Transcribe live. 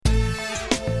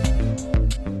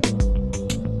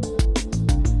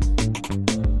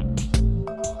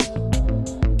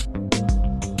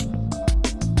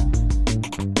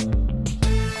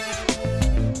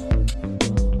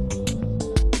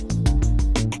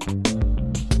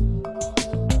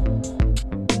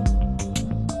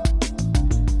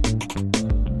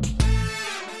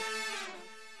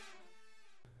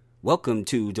Welcome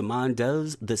to Damon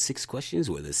Does the 6 Questions,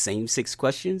 where the same 6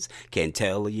 questions can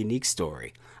tell a unique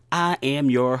story. I am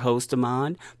your host,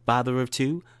 Damon, father of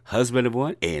 2, husband of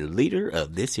 1, and leader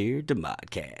of this here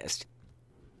Damodcast.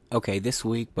 Okay, this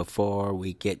week, before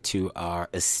we get to our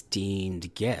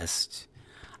esteemed guest,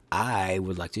 I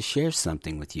would like to share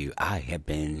something with you. I have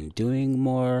been doing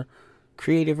more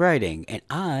creative writing, and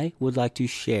I would like to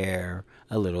share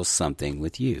a little something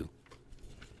with you.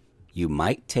 You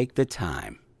might take the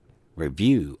time.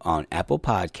 Review on Apple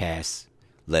Podcasts.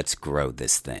 Let's grow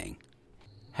this thing.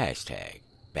 Hashtag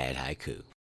Bad Haiku.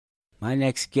 My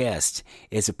next guest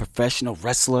is a professional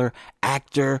wrestler,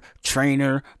 actor,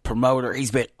 trainer, promoter.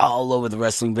 He's been all over the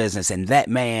wrestling business, and that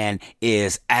man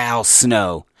is Al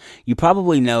Snow. You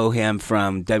probably know him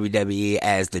from WWE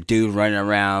as the dude running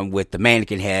around with the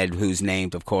mannequin head, whose name,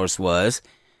 of course, was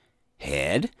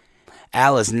Head.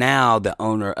 Al is now the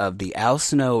owner of the Al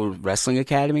Snow Wrestling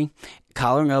Academy,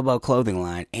 Collar and Elbow Clothing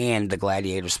Line, and the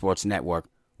Gladiator Sports Network,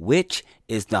 which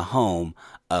is the home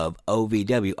of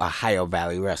OVW, Ohio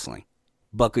Valley Wrestling.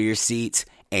 Buckle your seats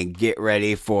and get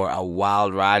ready for a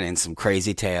wild ride and some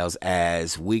crazy tales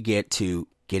as we get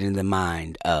in the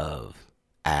mind of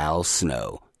Al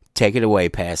Snow. Take it away,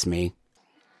 past me.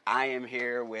 I am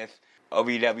here with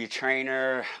OVW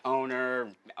trainer,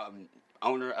 owner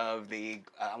of the,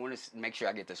 I want to make sure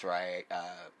I get this right,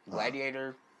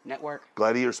 Gladiator Network?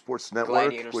 Gladiator Sports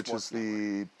Network, which is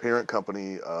the parent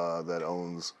company that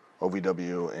owns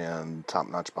OVW and Top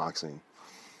Notch Boxing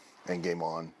and Game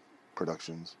On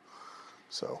Productions.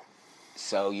 So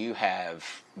you have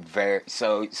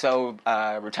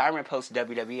retirement post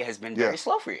WWE has been very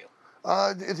slow for you.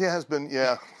 It has been,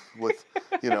 yeah, with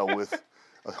with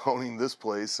owning this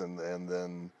place and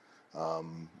then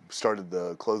started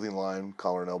the clothing line,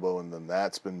 Collar and Elbow, and then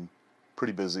that's been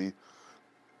pretty busy.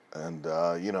 And,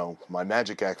 my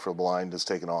Magic Act for the Blind has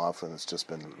taken off, and it's just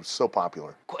been so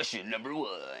popular. Question number 1.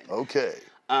 Okay.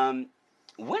 When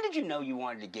did you know you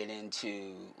wanted to get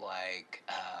into,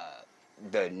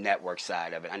 the network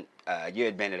side of it? You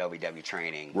had been at OVW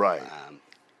training. Right.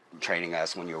 Training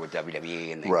us when you were with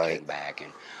WWE and then came back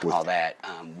and all that.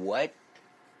 What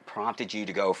prompted you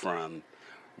to go from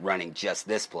running just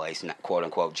this place, not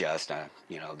quote-unquote just, the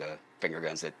finger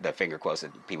guns, the finger quotes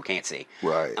that people can't see,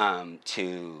 right?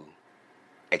 To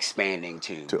expanding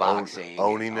to boxing,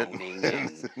 owning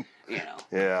and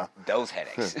yeah, those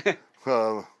headaches.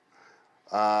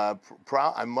 I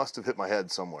must have hit my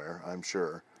head somewhere, I'm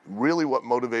sure. Really what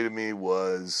motivated me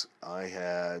was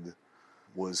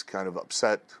was kind of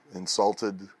upset,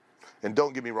 insulted, and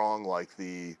don't get me wrong, like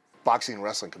the boxing and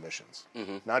wrestling commissions,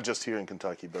 not just here in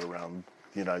Kentucky, but around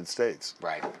the United States.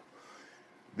 Right.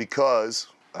 Because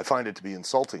I find it to be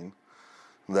insulting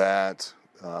that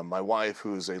my wife,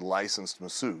 who is a licensed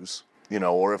masseuse,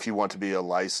 or if you want to be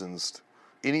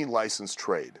any licensed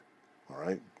trade, all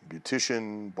right,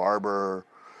 beautician, barber,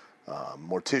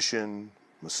 mortician,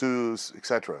 masseuse,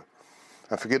 etc.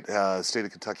 I forget, state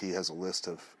of Kentucky has a list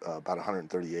of about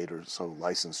 138 or so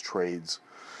licensed trades,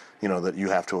 that you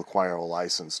have to acquire a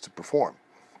license to perform.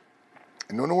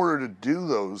 And in order to do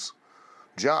those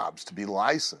jobs, to be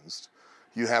licensed,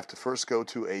 you have to first go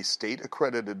to a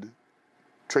state-accredited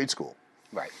trade school.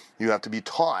 Right. You have to be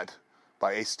taught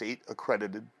by a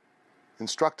state-accredited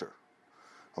instructor,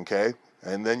 okay?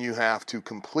 And then you have to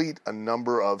complete a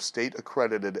number of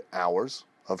state-accredited hours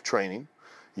of training.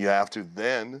 You have to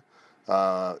then,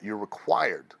 you're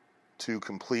required to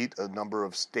complete a number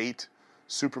of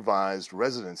state-supervised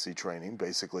residency training,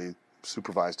 basically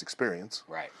supervised experience.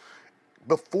 Right.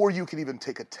 Before you can even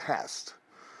take a test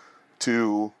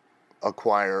to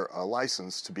acquire a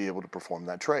license to be able to perform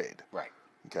that trade. Right.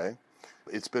 Okay?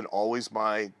 It's been always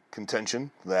my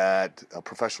contention that a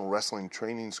professional wrestling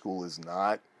training school it's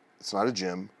not a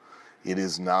gym.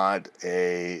 It's not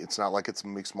like it's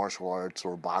mixed martial arts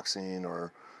or boxing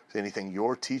or anything.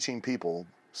 You're teaching people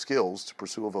skills to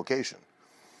pursue a vocation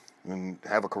and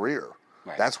have a career.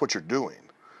 Right. That's what you're doing.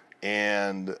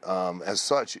 And as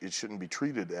such, it shouldn't be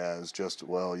treated as just,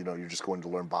 you're just going to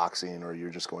learn boxing or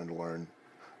you're just going to learn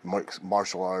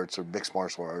martial arts or mixed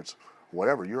martial arts,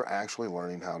 whatever. You're actually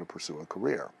learning how to pursue a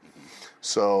career. Mm-hmm.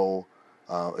 So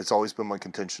it's always been my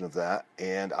contention of that,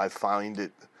 and I find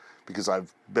it because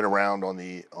I've been around on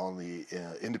the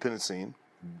independent scene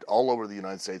all over the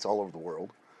United States, all over the world,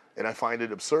 and I find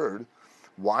it absurd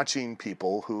watching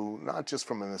people who, not just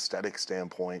from an aesthetic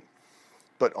standpoint,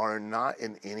 but are not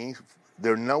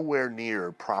they're nowhere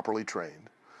near properly trained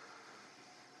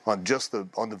on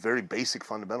the very basic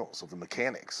fundamentals of the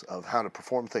mechanics of how to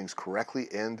perform things correctly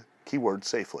and, keyword,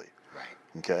 safely. Right.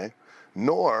 Okay?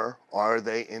 nor are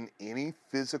they in any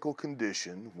physical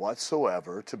condition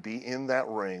whatsoever to be in that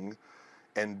ring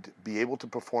and be able to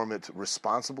perform it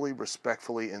responsibly,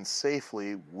 respectfully, and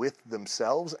safely with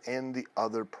themselves and the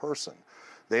other person.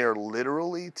 They are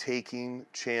literally taking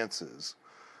chances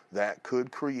that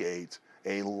could create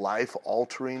a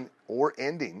life-altering or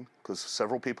ending, because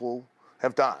several people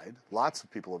have died, lots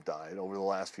of people have died over the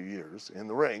last few years in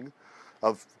the ring,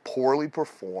 of poorly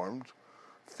performed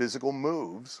physical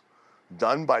moves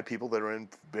done by people that are in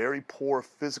very poor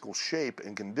physical shape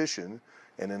and condition,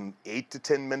 and in 8 to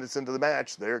 10 minutes into the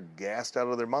match, they're gassed out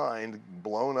of their mind,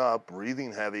 blown up,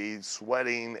 breathing heavy,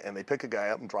 sweating, and they pick a guy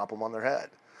up and drop him on their head.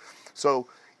 So,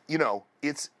 you know,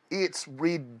 it's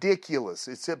ridiculous.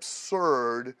 It's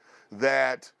absurd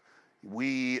that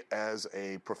we as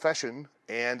a profession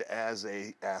and as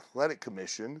a athletic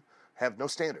commission have no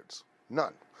standards.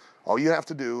 None. All you have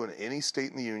to do in any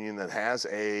state in the union that has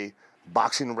a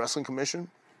boxing and wrestling commission,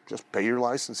 just pay your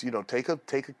license, you know, take a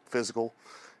physical,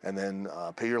 and then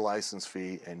pay your license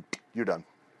fee, and you're done.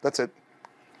 That's it.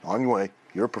 On your way.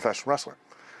 You're a professional wrestler.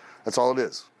 That's all it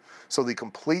is. So the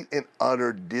complete and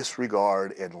utter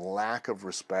disregard and lack of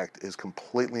respect is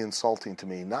completely insulting to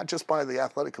me, not just by the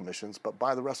athletic commissions, but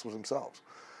by the wrestlers themselves,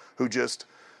 who just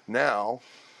now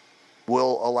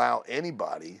will allow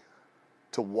anybody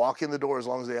to walk in the door as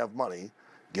long as they have money,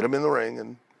 get them in the ring,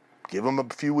 and give them a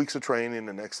few weeks of training, and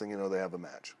the next thing you know, they have a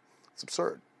match. It's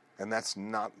absurd, and that's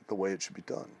not the way it should be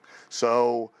done.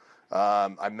 So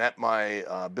I met my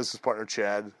business partner,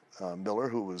 Chad Miller,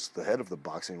 who was the head of the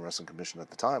Boxing and Wrestling Commission at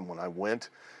the time, when I went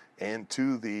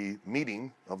to the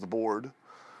meeting of the board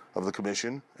of the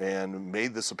commission and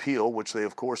made this appeal, which they,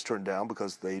 of course, turned down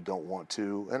because they don't want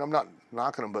to, and I'm not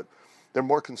knocking them, but they're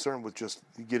more concerned with just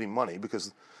getting money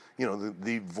because, you know,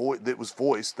 it was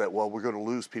voiced that, well, we're going to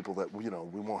lose people that, you know,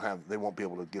 they won't be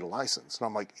able to get a license. And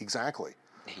I'm like, exactly.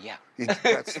 Yeah.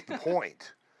 That's the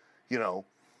point. You know,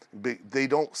 they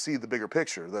don't see the bigger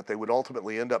picture, that they would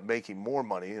ultimately end up making more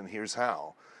money, and here's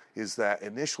how, is that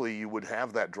initially you would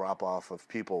have that drop-off of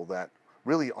people that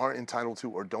really aren't entitled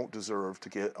to or don't deserve to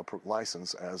get a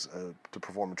license to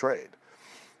perform a trade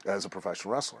as a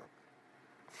professional wrestler.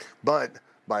 But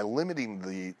by limiting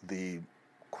the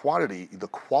quantity, the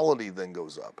quality then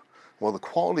goes up. Well, the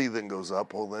quality then goes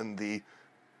up, well, then the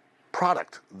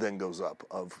product then goes up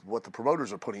of what the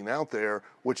promoters are putting out there,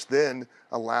 which then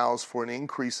allows for an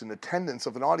increase in attendance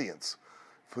of an audience.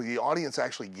 For the audience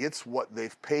actually gets what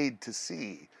they've paid to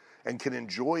see and can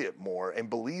enjoy it more and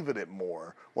believe in it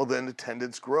more, well, then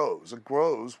attendance grows. It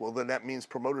grows, well, then that means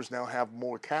promoters now have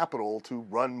more capital to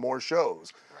run more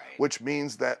shows, right, which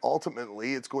means that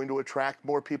ultimately it's going to attract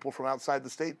more people from outside the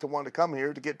state to want to come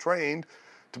here to get trained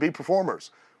to be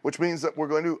performers, which means that we're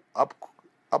going to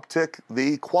uptick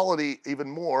the quality even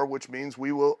more, which means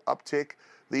we will uptick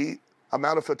the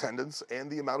amount of attendance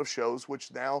and the amount of shows,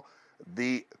 which now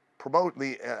the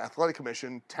athletic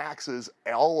commission taxes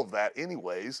all of that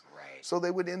anyways. Right. So they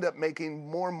would end up making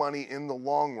more money in the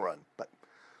long run. But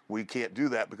we can't do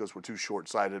that because we're too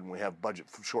short-sighted and we have budget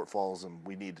shortfalls, and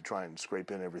we need to try and scrape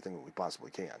in everything that we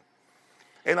possibly can.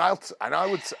 And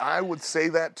I would say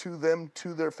that to them,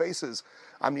 to their faces.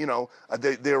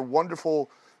 They're wonderful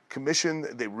commission.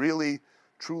 They really,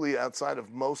 truly, outside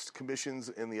of most commissions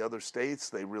in the other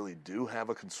states, they really do have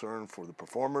a concern for the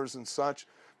performers and such.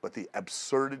 But the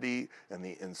absurdity and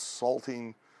the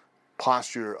insulting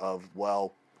posture of,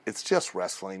 well, it's just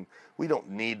wrestling, we don't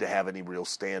need to have any real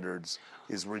standards,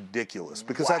 is ridiculous,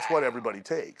 because that's what everybody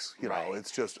takes. You know, it's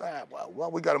just,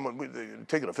 we got them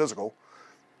taking a physical.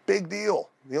 Big deal.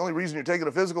 The only reason you're taking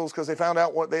a physical is because they found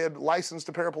out what they had licensed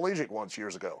a paraplegic once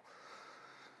years ago.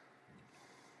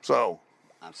 So,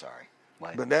 I'm sorry.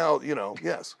 What? But now,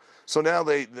 yes. So now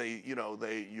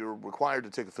you're required to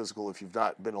take a physical if you've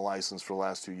not been licensed for the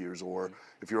last 2 years, or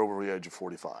if you're over the age of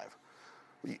 45.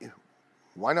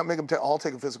 Why not make them all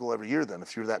take a physical every year then,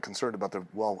 if you're that concerned about their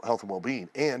health and well-being,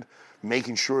 and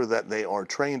making sure that they are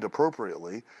trained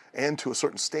appropriately and to a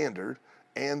certain standard,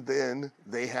 and then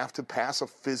they have to pass a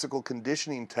physical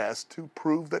conditioning test to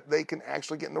prove that they can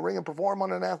actually get in the ring and perform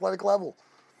on an athletic level.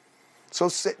 So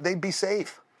they'd be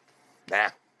safe. Nah,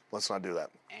 let's not do that.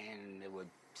 And it would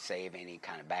save any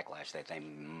kind of backlash that they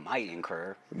might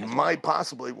incur.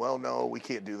 Possibly. Well, no, we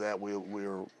can't do that.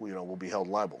 We'll be held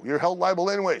liable. You're held liable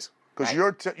anyways, because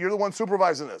you're the one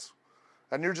supervising this,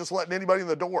 and you're just letting anybody in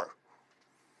the door.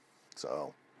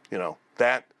 So,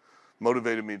 that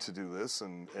motivated me to do this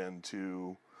and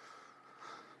to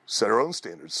set our own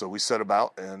standards. So we set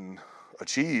about and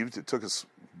achieved. It took us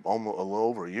almost a little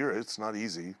over a year. It's not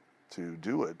easy to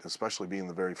do it, especially being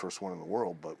the very first one in the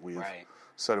world. But we've Right.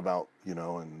 set about,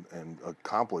 and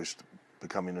accomplished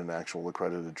becoming an actual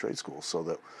accredited trade school so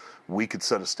that we could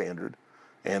set a standard,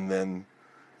 and then,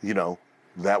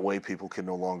 that way people can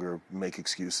no longer make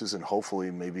excuses, and hopefully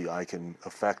maybe I can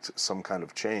affect some kind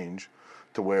of change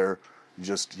to where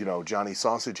just, Johnny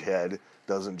Sausage Head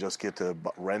doesn't just get to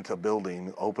rent a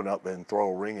building, open up and throw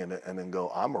a ring in it, and then go,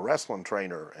 I'm a wrestling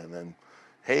trainer, and then,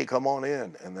 hey, come on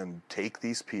in, and then take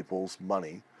these people's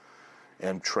money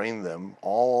and train them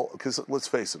all, because let's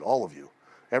face it, all of you,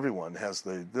 everyone has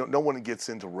no one gets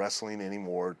into wrestling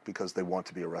anymore because they want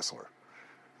to be a wrestler.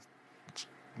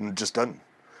 It just doesn't.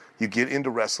 You get into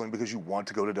wrestling because you want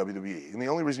to go to WWE. And the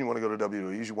only reason you want to go to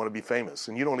WWE is you want to be famous.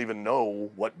 And you don't even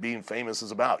know what being famous is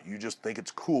about. You just think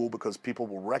it's cool because people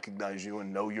will recognize you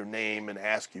and know your name and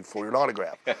ask you for your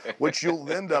autograph, which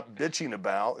you'll end up bitching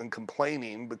about and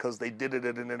complaining because they did it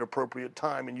at an inappropriate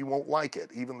time and you won't like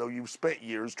it, even though you've spent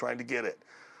years trying to get it.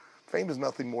 Fame is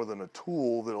nothing more than a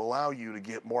tool that will allow you to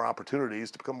get more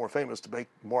opportunities, to become more famous, to make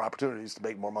more opportunities, to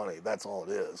make more money. That's all it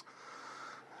is.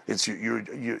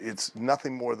 It's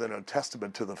nothing more than a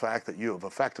testament to the fact that you have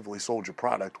effectively sold your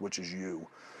product, which is you.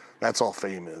 That's all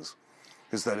fame is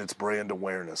that it's brand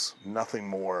awareness, nothing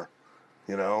more,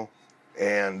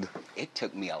 and It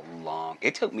took me a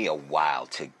while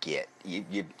to get,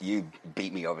 you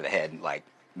beat me over the head, like,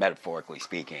 metaphorically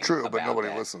speaking. True, but about nobody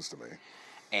that. listens to me.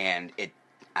 And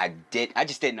I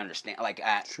just didn't understand. Like,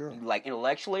 Sure. like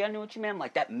intellectually, I knew what you meant.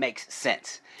 Like, that makes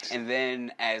sense. And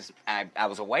then as I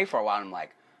was away for a while, I'm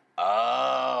like,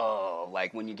 oh,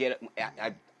 like when you get,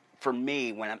 for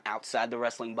me, when I'm outside the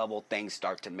wrestling bubble, things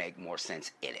start to make more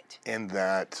sense in it. And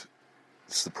that's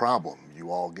the problem.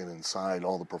 You all get inside,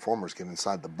 all the performers get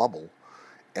inside the bubble,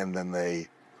 and then they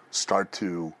start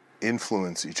to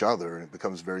influence each other, and it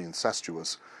becomes very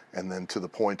incestuous. And then to the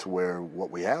point to where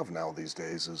what we have now these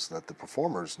days is that the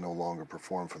performers no longer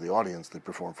perform for the audience, they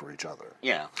perform for each other.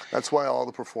 Yeah. That's why all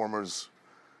the performers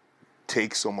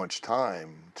take so much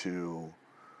time to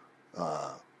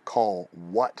call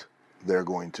what they're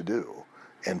going to do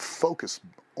and focus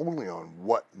only on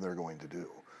what they're going to do.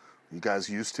 You guys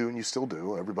used to, and you still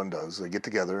do, everyone does, they get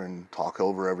together and talk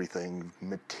over everything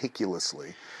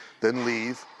meticulously, then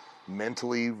leave,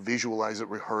 mentally visualize it,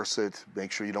 rehearse it,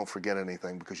 make sure you don't forget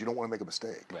anything because you don't want to make a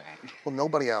mistake. Right. Well,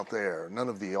 nobody out there, none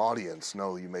of the audience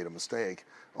know you made a mistake,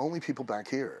 only people back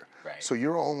here. Right. So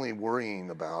you're only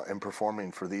worrying about and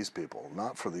performing for these people,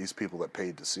 not for these people that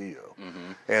paid to see you.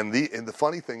 Mm-hmm. And the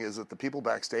funny thing is that the people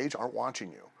backstage aren't watching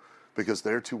you because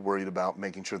they're too worried about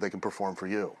making sure they can perform for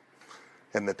you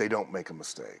and that they don't make a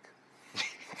mistake.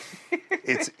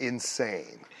 It's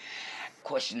insane.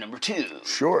 Question number 2.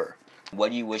 Sure.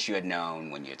 What do you wish you had known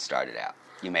when you had started out?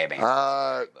 You may have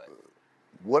answered this, but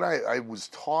What I was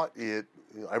taught,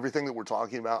 everything that we're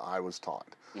talking about, I was taught.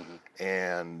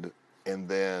 Mm-hmm. And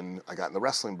then I got in the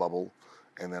wrestling bubble,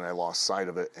 and then I lost sight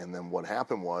of it. And then what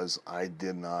happened was I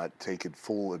did not take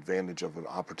full advantage of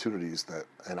opportunities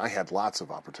and I had lots of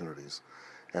opportunities,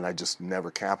 and I just never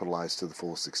capitalized to the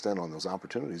fullest extent on those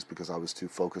opportunities because I was too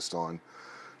focused on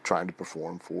trying to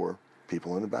perform for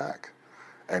people in the back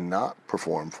and not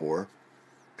perform for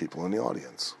people in the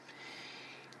audience.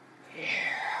 Yeah.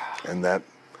 And that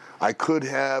I could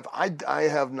have, I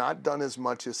have not done as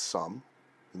much as some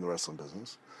in the wrestling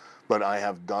business, but I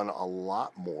have done a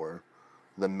lot more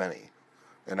than many.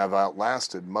 And I've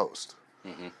outlasted most.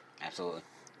 Mm-hmm. Absolutely.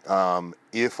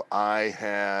 If I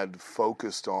had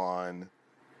focused on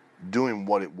doing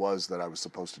what it was that I was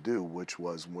supposed to do, which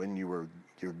was you're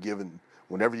given,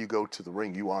 whenever you go to the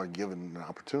ring, you are given an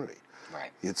opportunity.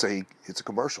 Right. It's a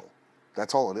commercial.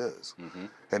 That's all it is. Mm-hmm.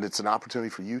 And it's an opportunity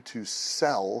for you to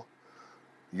sell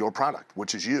your product,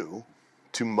 which is you,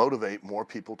 to motivate more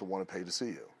people to want to pay to see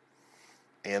you.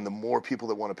 And the more people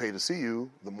that want to pay to see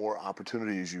you, the more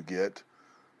opportunities you get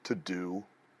to do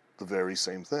the very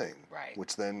same thing. Right.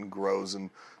 Which then grows, and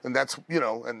that's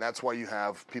and that's why you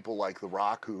have people like The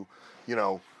Rock who,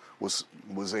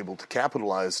 was able to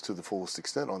capitalize to the fullest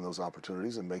extent on those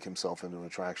opportunities and make himself into an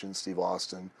attraction, Steve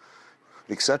Austin,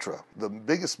 etc. The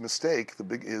biggest mistake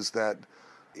is that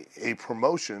a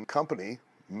promotion company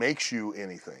makes you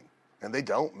anything, and they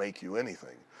don't make you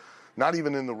anything. Not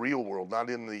even in the real world, not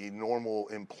in the normal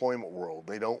employment world.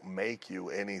 They don't make you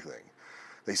anything.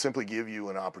 They simply give you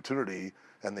an opportunity,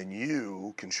 and then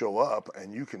you can show up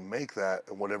and you can make that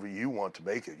whatever you want to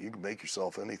make it. You can make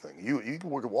yourself anything. You can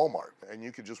work at Walmart, and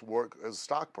you can just work as a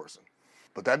stock person.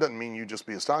 But that doesn't mean you just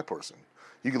be a stock person.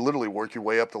 You can literally work your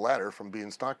way up the ladder from being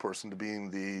a stock person to being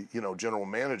the general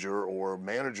manager or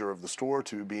manager of the store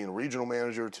to being a regional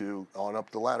manager to on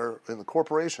up the ladder in the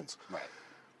corporations. Right.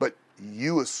 But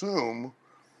you assume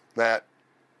that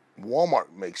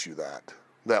Walmart makes you that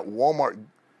Walmart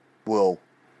will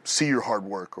see your hard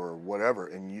work or whatever,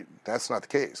 and that's not the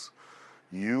case.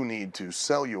 You need to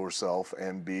sell yourself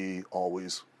and be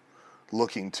always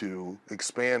looking to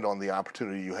expand on the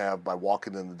opportunity you have by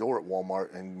walking in the door at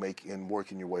Walmart and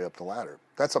working your way up the ladder.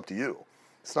 That's up to you.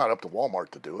 It's not up to Walmart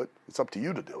to do it. It's up to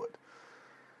you to do it.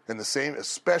 And the same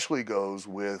especially goes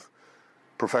with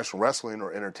professional wrestling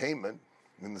or entertainment,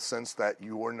 in the sense that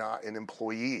you are not an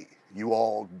employee. You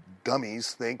all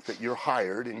dummies think that you're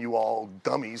hired, and you all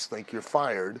dummies think you're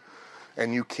fired,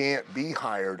 and you can't be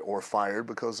hired or fired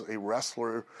because a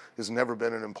wrestler has never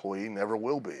been an employee, never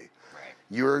will be.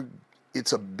 Right.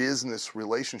 It's a business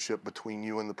relationship between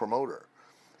you and the promoter,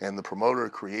 and the promoter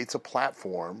creates a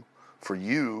platform for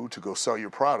you to go sell your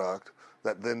product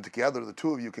that then together the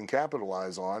two of you can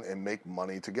capitalize on and make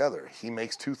money together. He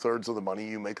makes 2/3 of the money,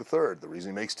 you make 1/3. The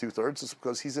reason he makes 2/3 is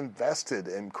because he's invested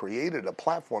and created a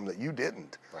platform that you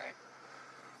didn't. Right.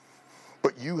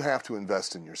 But you have to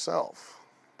invest in yourself,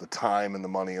 the time and the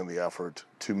money and the effort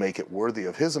to make it worthy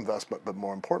of his investment, but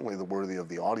more importantly, worthy of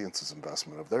the audience's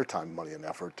investment of their time, money, and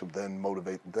effort to then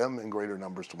motivate them in greater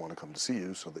numbers to want to come to see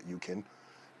you so that you can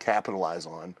capitalize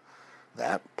on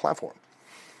that platform.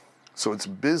 So it's a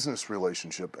business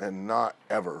relationship and not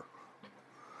ever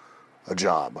a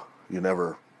job. You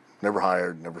never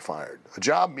hired, never fired. A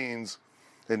job means,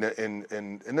 and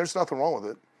there's nothing wrong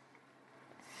with it,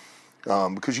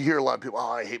 because you hear a lot of people,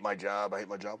 oh, I hate my job.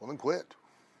 Well, then quit.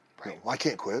 Right. You know, I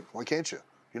can't quit. Why can't you?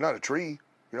 You're not a tree.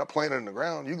 You're not planted in the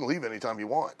ground. You can leave anytime you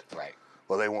want. Right.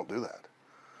 Well, they won't do that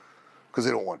because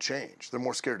they don't want change. They're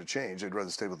more scared to change. They'd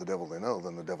rather stay with the devil they know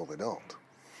than the devil they don't.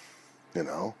 You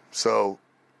know? So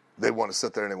they want to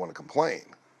sit there and they want to complain.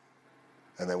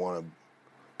 And they want to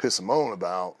piss and moan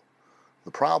about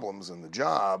the problems in the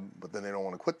job, but then they don't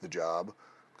want to quit the job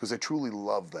because they truly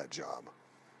love that job.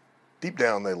 Deep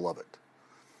down, they love it.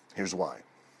 Here's why.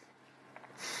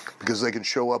 Because they can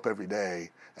show up every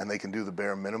day and they can do the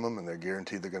bare minimum, and they're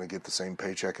guaranteed they're going to get the same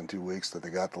paycheck in 2 weeks that they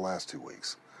got the last 2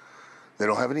 weeks. They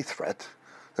don't have any threat.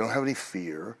 They don't have any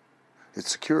fear.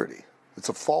 It's security. It's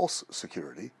a false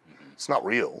security. Mm-hmm. It's not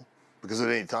real, because at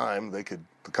any time the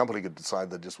company could decide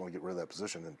they just want to get rid of that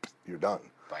position and you're done.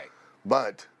 Right.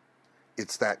 But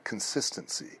it's that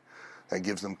consistency that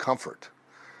gives them comfort.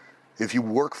 If you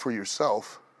work for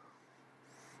yourself,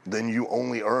 then you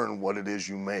only earn what it is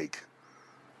you make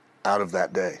out of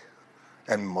that day.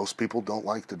 And most people don't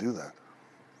like to do that.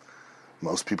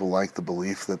 Most people like the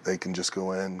belief that they can just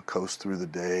go in, coast through the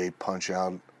day, punch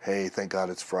out, hey, thank God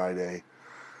it's Friday,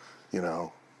 you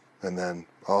know, and then,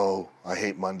 oh, I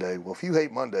hate Monday. Well, if you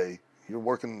hate Monday, you're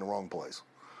working in the wrong place.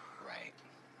 Right.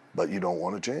 But you don't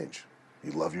want to change.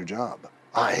 You love your job.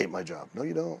 I hate my job. No,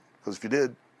 you don't. Because if you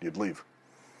did, you'd leave.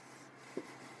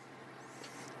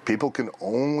 People can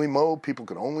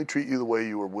only treat you the way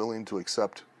you are willing to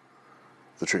accept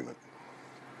the treatment.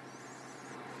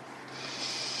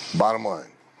 Bottom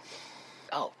line.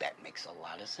 Oh, that makes a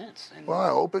lot of sense. And, well, I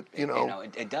hope it,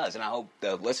 it does. And I hope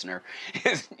the listener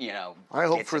is, I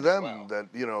hope for them well. that,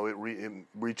 it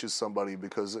reaches somebody,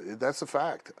 because that's a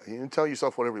fact. You can tell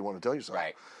yourself whatever you want to tell yourself.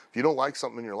 Right. If you don't like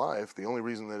something in your life, the only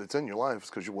reason that it's in your life is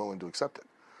because you're willing to accept it.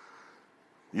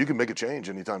 You can make a change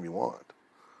anytime you want.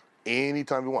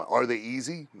 Anytime you want. Are they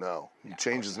easy? No.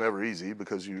 Change is never easy,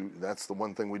 because that's the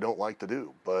one thing we don't like to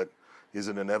do. But is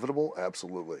it inevitable?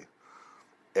 Absolutely.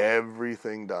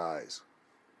 Everything dies.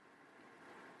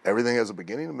 Everything has a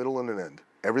beginning, a middle, and an end.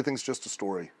 Everything's just a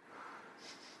story.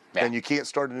 Yeah. And you can't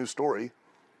start a new story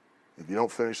if you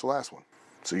don't finish the last one.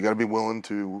 So you got to be willing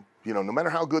to, no matter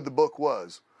how good the book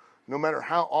was, no matter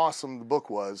how awesome the book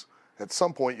was, at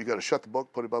some point you got to shut the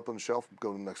book, put it up on the shelf, and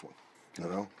go to the next one.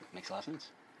 Makes a lot of sense.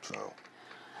 So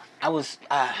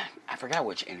I forgot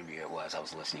which interview it was I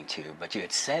was listening to, but you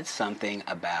had said something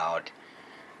about,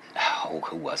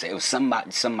 who was it? It was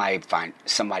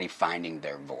somebody finding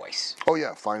their voice. Oh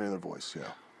yeah, finding their voice.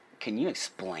 Yeah. Can you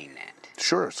explain that?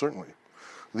 Sure, certainly.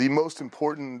 The most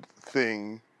important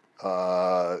thing,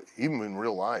 even in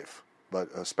real life, but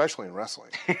especially in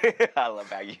wrestling. I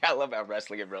love how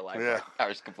wrestling in real life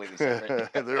are completely separate.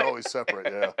 They're always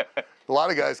separate. Yeah. A lot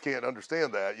of guys can't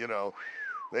understand that.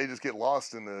 They just get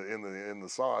lost in the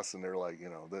sauce, and they're like,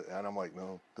 and I'm like,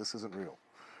 no, this isn't real.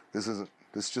 This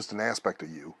is just an aspect of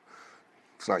you.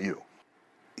 It's not you.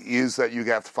 Is that you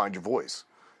have to find your voice.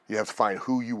 You have to find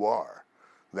who you are,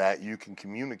 that you can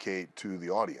communicate to the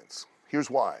audience. Here's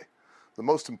why.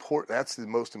 That's the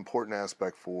most important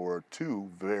aspect for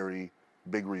two very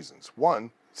big reasons.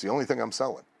 One, it's the only thing I'm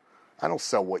selling. I don't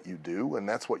sell what you do, and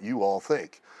that's what you all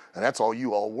think. And that's all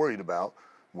you all worried about.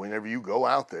 whenever you go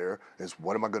out there is,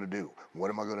 what am I going to do? What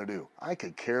am I going to do? I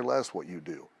could care less what you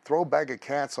do. Throw a bag of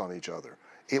cats on each other.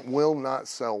 It will not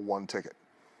sell one ticket.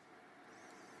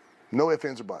 No ifs,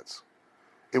 ands, or buts.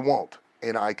 It won't.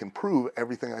 And I can prove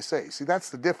everything I say. See, that's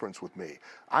the difference with me.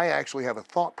 I actually have a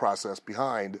thought process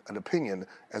behind an opinion,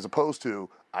 as opposed to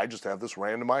I just have this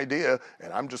random idea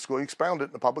and I'm just going to expound it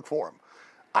in a public forum.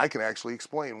 I can actually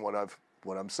explain what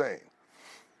I'm saying.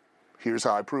 Here's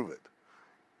how I prove it.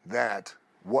 That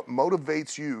what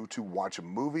motivates you to watch a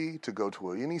movie, to go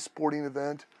to any sporting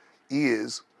event,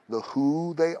 is the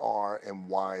who they are and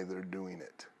why they're doing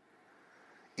it.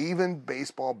 Even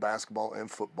baseball, basketball, and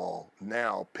football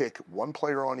now pick one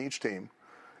player on each team,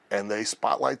 and they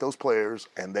spotlight those players,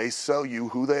 and they sell you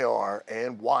who they are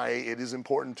and why it is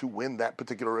important to win that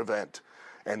particular event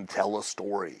and tell a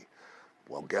story.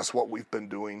 Well, guess what we've been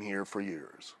doing here for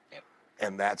years? Yep.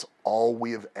 And that's all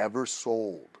we have ever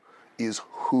sold, is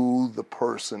who the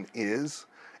person is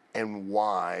and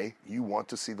why you want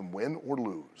to see them win or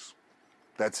lose.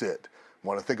 That's it.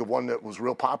 Want to think of one that was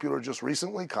real popular just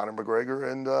recently? Conor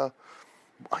McGregor and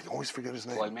I always forget his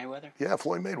name. Floyd Mayweather? Yeah,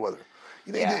 Floyd Mayweather.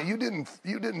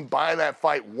 You didn't buy that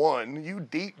fight one. You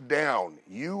deep down,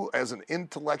 you as an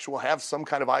intellectual have some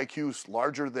kind of IQ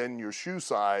larger than your shoe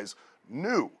size,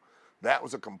 knew that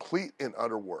was a complete and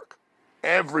utter work.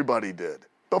 Everybody did.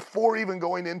 Before even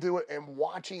going into it and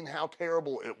watching how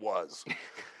terrible it was.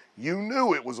 You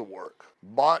knew it was a work.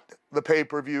 Bought the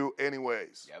pay-per-view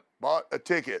anyways. Yep. Bought a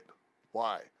ticket.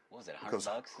 Why? What was it, $100? Because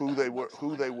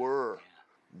who they were.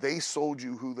 Yeah. They sold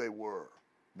you who they were.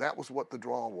 That was what the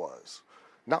draw was.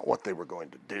 Not what they were going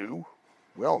to do.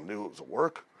 We all knew it was a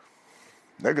work.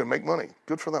 They're going to make money.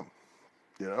 Good for them.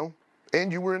 You know?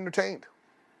 And you were entertained.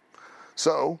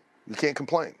 So, you can't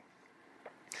complain.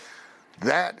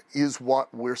 That is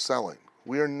what we're selling.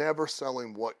 We are never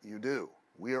selling what you do.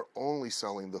 We are only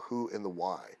selling the who and the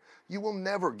why. You will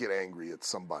never get angry at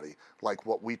somebody like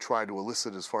what we try to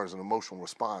elicit as far as an emotional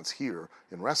response here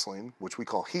in wrestling, which we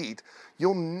call heat.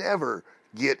 You'll never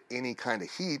get any kind of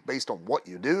heat based on what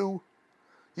you do.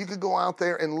 You could go out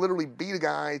there and literally beat a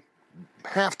guy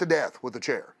half to death with a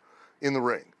chair in the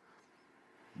ring.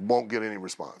 Won't get any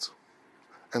response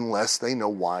unless they know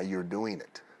why you're doing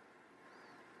it.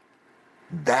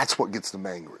 That's what gets them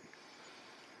angry.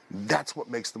 That's what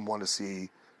makes them want to see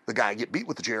the guy get beat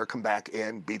with the chair, come back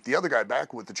and beat the other guy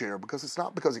back with the chair, because it's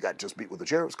not because he got just beat with the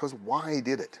chair, it's because why he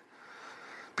did it.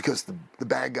 Because the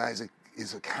bad guy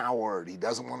is a coward. He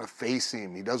doesn't want to face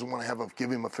him. He doesn't want to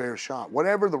give him a fair shot.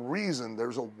 Whatever the reason,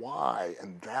 there's a why,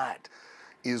 and that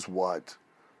is what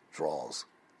draws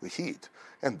the heat,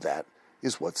 and that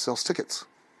is what sells tickets.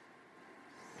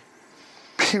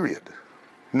 Period.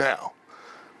 Now,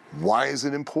 why is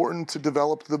it important to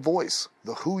develop the voice,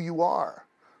 the who you are?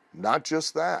 Not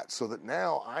just that, so that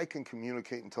now I can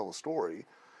communicate and tell a story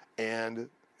and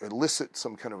elicit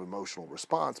some kind of emotional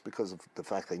response because of the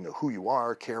fact they know who you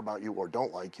are, care about you, or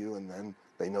don't like you, and then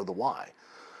they know the why.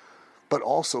 But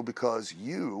also because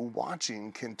you,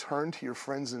 watching, can turn to your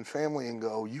friends and family and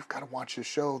go, you've got to watch this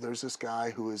show. There's this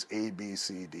guy who is A, B,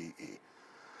 C, D, E.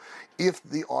 If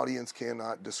the audience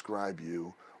cannot describe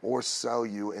you or sell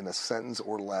you in a sentence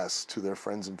or less to their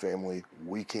friends and family,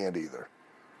 we can't either.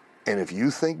 And if you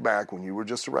think back when you were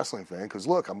just a wrestling fan, because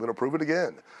look, I'm going to prove it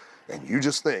again, and you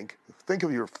just think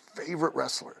of your favorite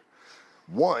wrestler.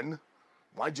 One,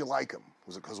 why'd you like them?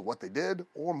 Was it because of what they did,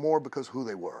 or more because who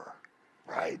they were?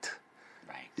 Right.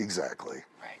 Exactly.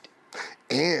 Right.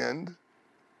 And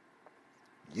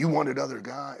you wanted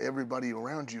everybody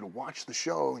around you to watch the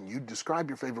show, and you describe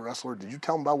your favorite wrestler. Did you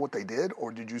tell them about what they did,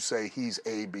 or did you say he's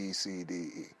A, B, C, D,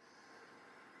 E?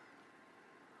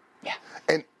 Yeah.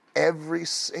 And every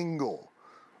single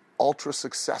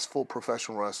ultra-successful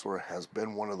professional wrestler has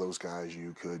been one of those guys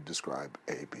you could describe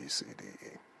A, B, C, D,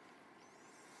 E.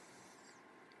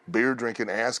 Beer drinking,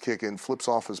 ass kicking, flips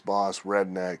off his boss,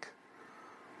 redneck.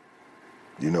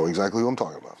 You know exactly what I'm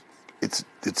talking about.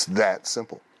 It's that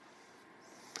simple.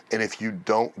 And if you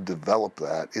don't develop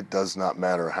that, it does not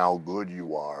matter how good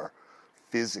you are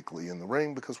physically in the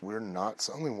ring, because we're not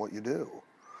selling what you do.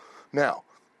 Now,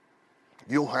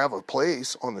 you'll have a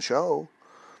place on the show,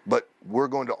 but we're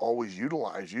going to always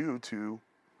utilize you to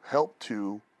help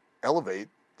to elevate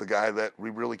the guy that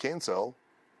we really can sell,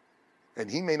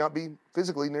 and he may not be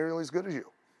physically nearly as good as you.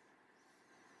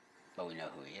 But we know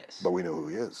who he is. But we know who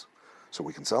he is, so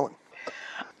we can sell him.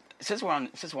 Since we're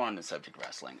on the subject of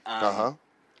wrestling,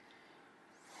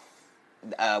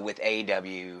 with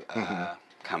AEW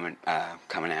coming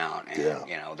out,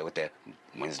 and with the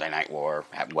Wednesday Night War,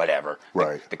 whatever,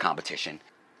 right? The competition.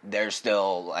 There's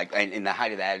still, like, in the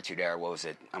height of the Attitude Era, what was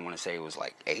it? I want to say it was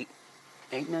like 8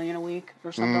 8 million a week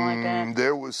or something like that?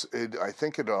 There was, I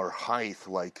think at our height,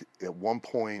 like at one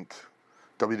point,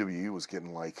 WWE was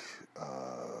getting like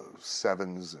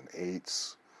 7s and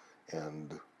 8s,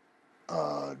 and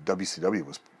WCW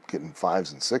was getting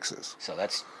 5s and 6s. So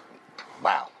that's,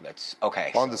 wow, that's,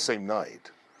 okay. On the same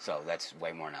night. So that's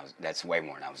way more than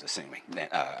I was assuming,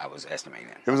 I was estimating.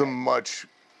 It was a much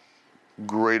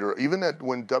greater, even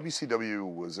when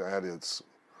WCW was at its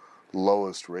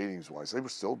lowest ratings-wise, they were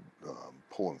still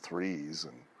pulling 3s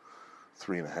and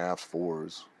 3.5s,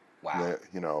 4s. Wow.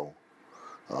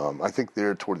 I think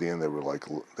there toward the end they were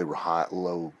high,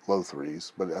 low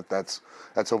 3s, but that's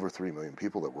over 3 million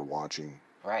people that were watching.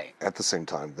 Right. At the same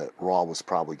time that Raw was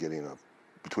probably getting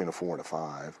between a 4 and a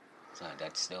 5. So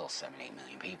that's still 7-8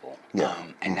 million people. Yeah.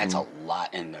 And that's a lot,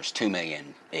 and there's 2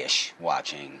 million-ish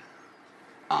watching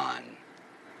on,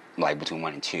 like, between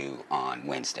 1 and 2 on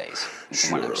Wednesdays,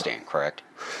 from what I understand, correct?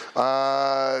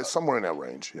 Somewhere in that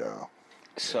range, yeah.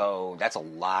 So that's a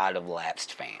lot of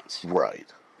lapsed fans.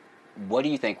 Right. What do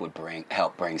you think would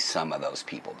help bring some of those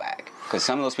people back? Because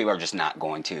some of those people are just not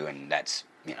going to, and that's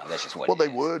just what. Well, they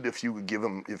would if you would give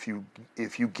them if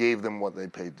you gave them what they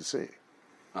paid to see.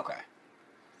 Okay.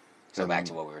 So back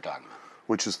to what we were talking about,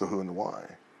 which is the who and the why,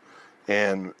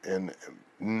 and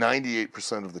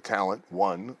 98% of the talent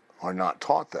are not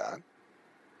taught that.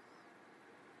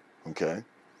 Okay.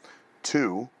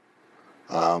 2,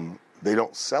 they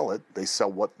don't sell it; they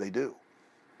sell what they do.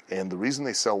 And the reason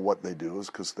they sell what they do is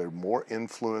because they're more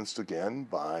influenced, again,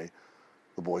 by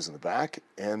the boys in the back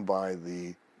and by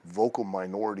the vocal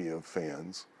minority of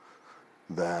fans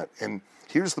and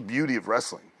here's the beauty of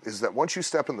wrestling, is that once you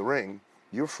step in the ring,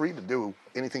 you're free to do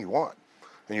anything you want.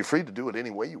 And you're free to do it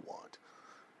any way you want.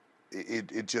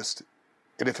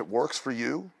 And if it works for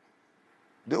you,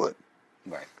 do it.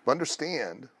 right? But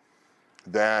understand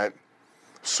that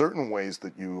certain ways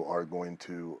that you are going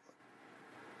to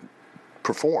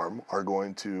perform are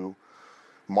going to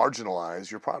marginalize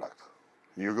your product.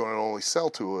 You're going to only sell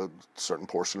to a certain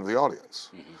portion of the audience.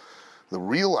 Mm-hmm. The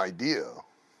real idea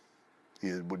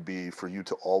would be for you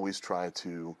to always try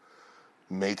to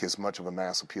make as much of a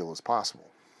mass appeal as possible.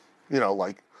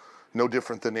 Like no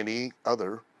different than any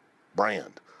other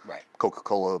brand. Right.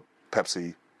 Coca-Cola,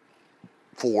 Pepsi,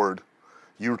 Ford.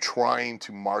 You're trying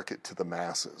to market to the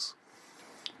masses.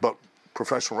 But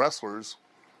professional wrestlers,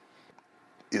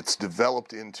 it's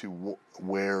developed into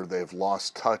where they've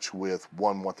lost touch with,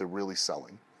 1, what they're really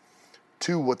selling,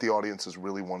 2, what the audience is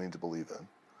really wanting to believe in,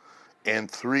 and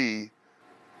 3,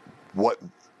 what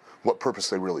purpose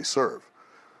they really serve.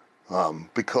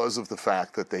 Because of the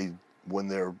fact that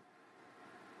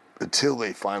until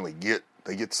they finally get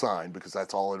signed, because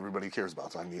that's all everybody cares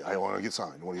about. I want to get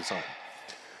signed. I want to get signed.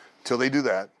 Till they do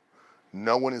that,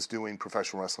 no one is doing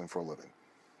professional wrestling for a living.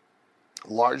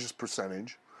 Largest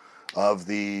percentage of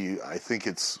I think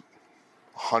it's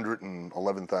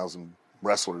 111,000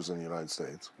 wrestlers in the United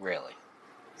States. Really?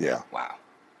 Yeah. Wow.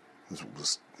 This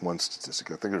was one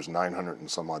statistic. I think there's 900 and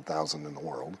some odd thousand in the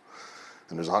world,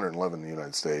 and there's 111 in the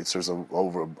United States. There's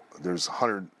over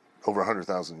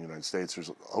 100,000 in the United States. There's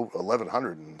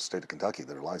 1,100 in the state of Kentucky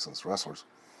that are licensed wrestlers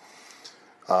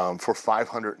for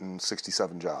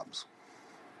 567 jobs.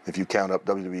 If you count up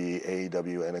WWE,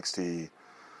 AEW, NXT,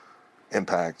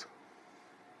 Impact,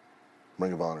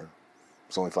 Ring of Honor,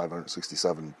 it's only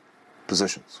 567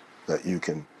 positions that you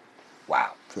can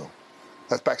fill.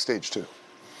 That's backstage too.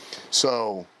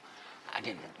 So I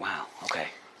didn't. Wow. Okay.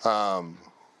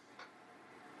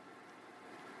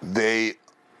 They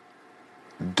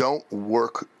don't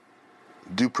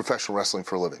do professional wrestling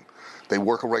for a living. They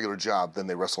work a regular job, then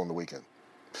they wrestle on the weekend.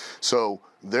 So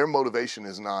their motivation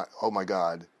is not, oh my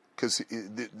God, because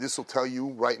this will tell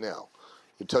you right now.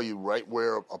 It'll tell you right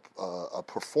where a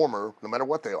performer, no matter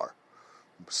what they are,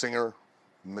 singer,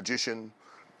 magician,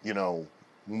 no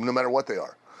matter what they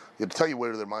are, it'll tell you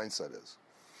where their mindset is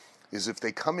if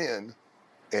they come in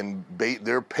and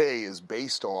their pay is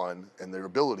based on, and their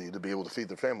ability to be able to feed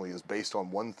their family is based on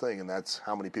one thing, and that's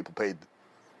how many people paid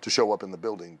to show up in the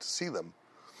building to see them.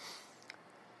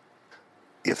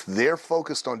 If they're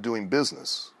focused on doing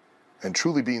business and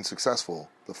truly being successful,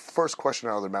 the first question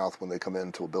out of their mouth when they come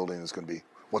into a building is going to be,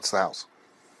 what's the house?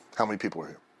 How many people are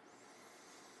here?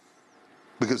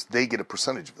 Because they get a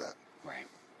percentage of that.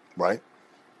 Right?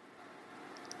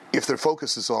 If their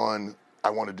focus is on, I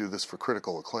want to do this for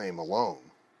critical acclaim alone,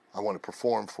 I want to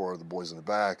perform for the boys in the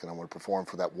back, and I want to perform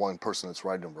for that one person that's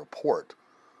writing a report,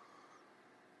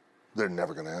 they're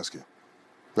never going to ask you.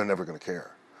 They're never going to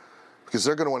care. Because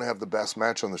they're going to want to have the best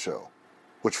match on the show,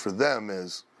 which for them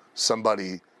is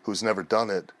somebody who's never done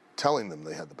it telling them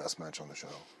they had the best match on the show,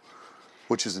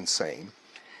 which is insane.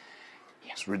 Yeah.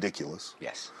 It's ridiculous.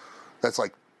 Yes. That's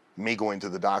like me going to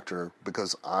the doctor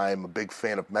because I'm a big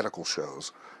fan of medical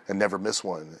shows and never miss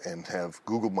one, and have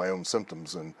Googled my own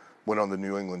symptoms and went on the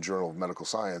New England Journal of Medical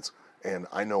Science, and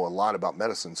I know a lot about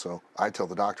medicine, so I tell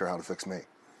the doctor how to fix me.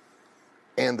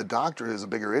 And the doctor is a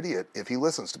bigger idiot if he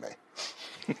listens to me.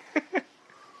 Do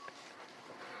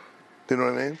you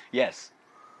know what I mean? Yes.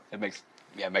 It makes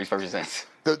perfect sense.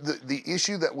 The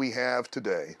issue that we have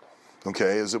today,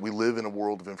 okay, is that we live in a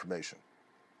world of information.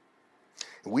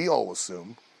 We all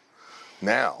assume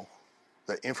now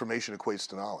that information equates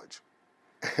to knowledge.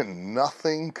 And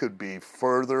nothing could be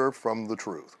further from the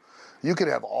truth. You could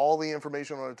have all the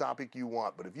information on a topic you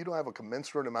want, but if you don't have a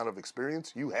commensurate amount of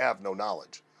experience, you have no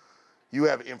knowledge. You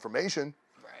have information.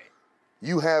 Right.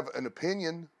 You have an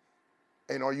opinion.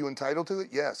 And are you entitled to it?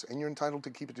 Yes. And you're entitled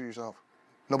to keep it to yourself.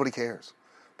 Nobody cares.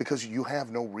 Because you have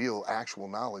no real actual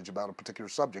knowledge about a particular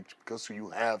subject, because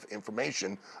you have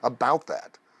information about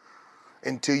that.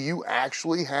 Until you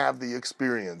actually have the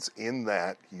experience in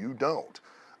that, you don't.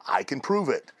 I can prove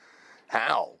it.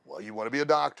 How? Well, you want to be a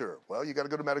doctor. Well, you got to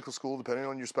go to medical school, depending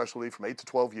on your specialty, from 8 to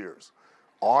 12 years.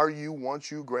 Are you, once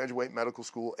you graduate medical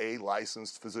school, a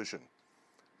licensed physician?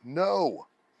 No,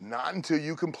 not until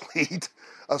you complete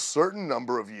a certain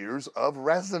number of years of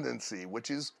residency,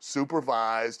 which is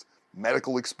supervised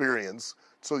medical experience,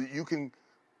 so that you can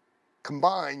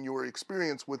combine your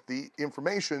experience with the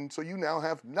information, so you now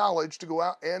have knowledge to go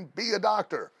out and be a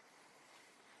doctor.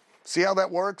 See how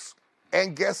that works?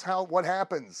 And guess what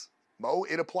happens, Mo?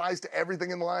 It applies to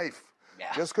everything in life.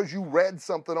 Yeah. Just because you read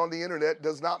something on the internet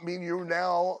does not mean you're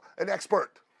now an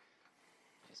expert.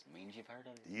 Just means you've heard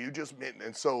of it.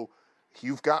 And so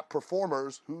you've got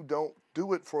performers who don't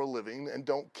do it for a living and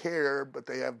don't care, but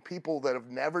they have people that have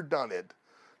never done it,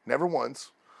 never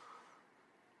once,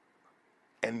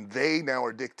 and they now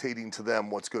are dictating to them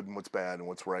what's good and what's bad and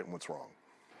what's right and what's wrong,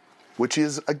 which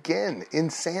is, again,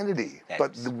 insanity.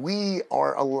 But we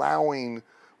are allowing,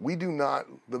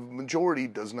 the majority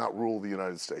does not rule the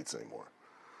United States anymore.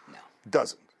 No.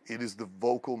 Doesn't. It is the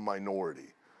vocal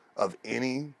minority of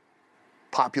any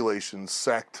population,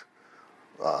 sect,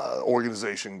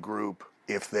 organization, group.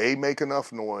 If they make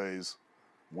enough noise,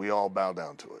 we all bow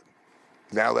down to it.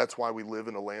 Now that's why we live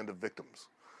in a land of victims,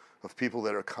 of people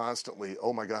that are constantly,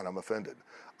 oh my God, I'm offended.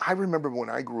 I remember when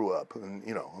I grew up, and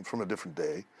I'm from a different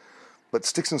day, but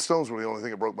sticks and stones were the only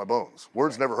thing that broke my bones.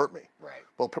 Words never hurt me. Right.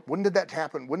 Well, when did that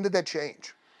happen? When did that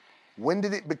change? When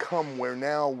did it become where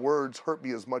now words hurt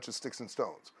me as much as sticks and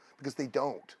stones? Because they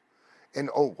don't. And,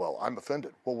 oh, well, I'm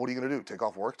offended. Well, what are you going to do? Take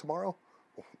off work tomorrow?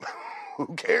 Who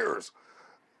cares?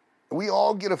 We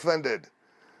all get offended.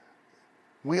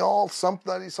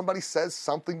 Somebody says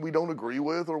something we don't agree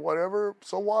with or whatever,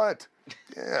 so what?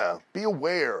 Yeah, be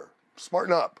aware.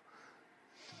 Smarten up.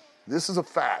 This is a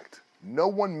fact. No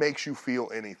one makes you feel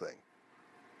anything.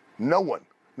 No one.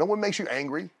 No one makes you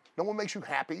angry. No one makes you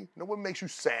happy. No one makes you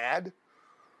sad.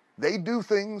 They do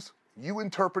things, you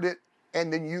interpret it,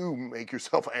 and then you make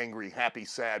yourself angry, happy,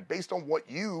 sad, based on what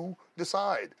you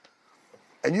decide.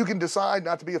 And you can decide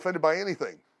not to be offended by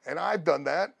anything. And I've done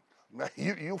that.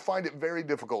 You'll find it very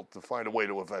difficult to find a way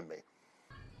to offend me.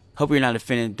 Hope you're not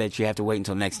offended that you have to wait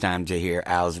until next time to hear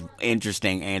Al's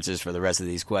interesting answers for the rest of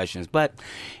these questions. But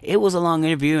it was a long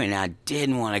interview, and I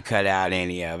didn't want to cut out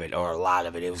any of it or a lot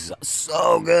of it. It was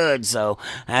so good, so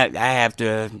I have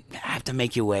to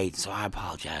make you wait. So I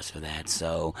apologize for that.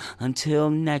 So until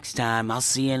next time, I'll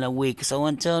see you in a week. So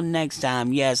until next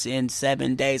time, yes, in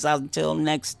 7 days. Until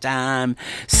next time,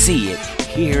 see it,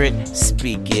 hear it,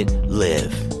 speak it,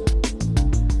 live.